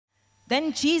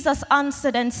Then Jesus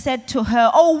answered and said to her,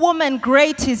 "O woman,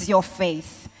 great is your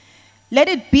faith. Let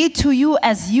it be to you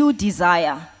as you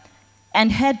desire."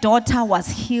 And her daughter was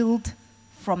healed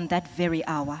from that very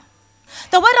hour.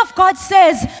 The word of God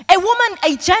says, a woman,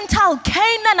 a Gentile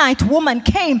Canaanite woman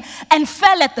came and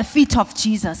fell at the feet of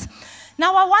Jesus.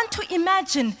 Now I want to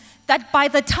imagine that by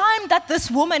the time that this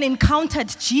woman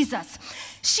encountered Jesus,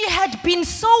 she had been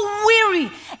so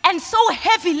weary and so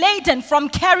heavy laden from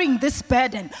carrying this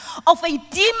burden of a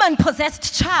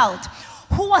demon-possessed child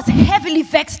who was heavily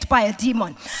vexed by a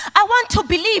demon. I want to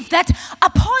believe that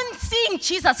upon seeing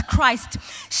Jesus Christ,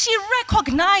 she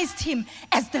recognized him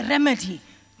as the remedy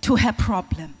to her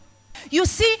problem. You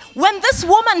see, when this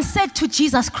woman said to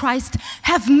Jesus Christ,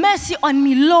 "Have mercy on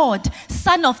me, Lord,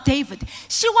 Son of David,"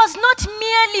 she was not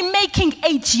merely making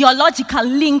a geological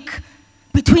link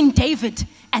between David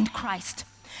and Christ.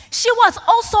 She was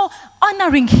also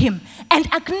honoring him and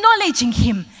acknowledging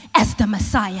him as the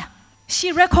Messiah.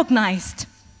 She recognized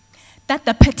that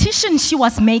the petition she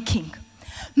was making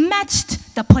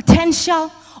matched the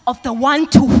potential of the one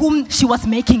to whom she was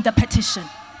making the petition.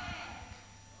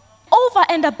 Over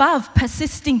and above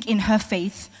persisting in her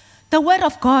faith, the word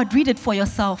of God, read it for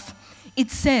yourself.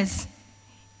 It says,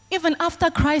 even after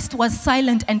Christ was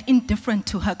silent and indifferent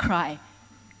to her cry,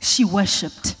 she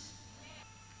worshipped.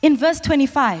 In verse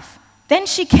 25, then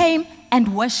she came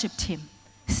and worshipped him,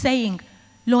 saying,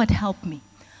 "Lord, help me."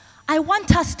 I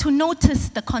want us to notice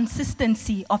the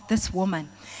consistency of this woman.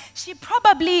 She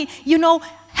probably,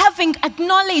 having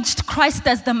acknowledged Christ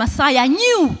as the Messiah,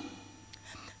 knew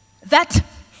that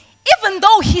even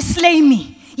though he slay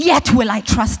me, yet will I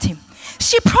trust him.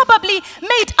 She probably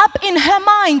made up in her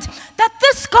mind that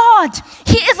this God,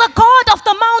 he is a God of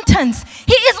the mountains.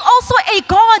 He is also a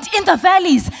God in the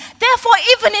valleys. Therefore,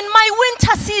 even in my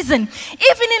winter season,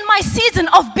 even in my season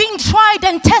of being tried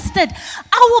and tested,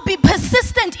 I will be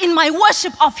persistent in my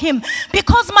worship of him,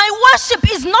 because my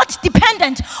worship is not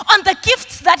dependent on the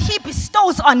gifts that he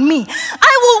bestows on me.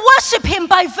 I will worship him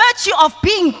by virtue of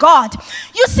being God.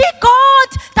 You see, God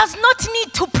does not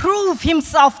need to prove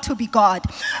himself to be God.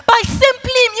 By simply,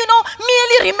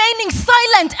 merely remaining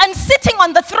silent and sitting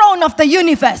on the throne of the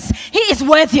universe, he is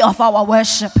worthy of our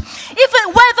worship.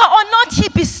 Even whether or not he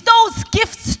bestows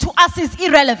gifts to us is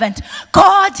irrelevant.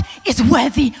 God is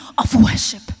worthy of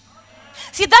worship.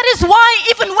 See, that is why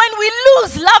even when we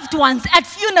lose loved ones at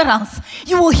funerals,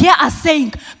 you will hear us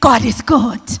saying, "God is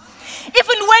good."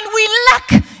 Even when we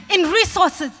lack in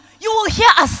resources, you will hear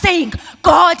us saying,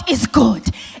 "God is good."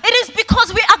 It is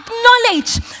because we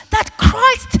acknowledge that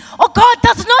Christ or God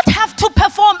does not have to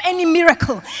perform any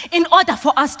miracle in order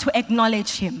for us to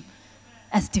acknowledge him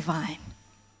as divine.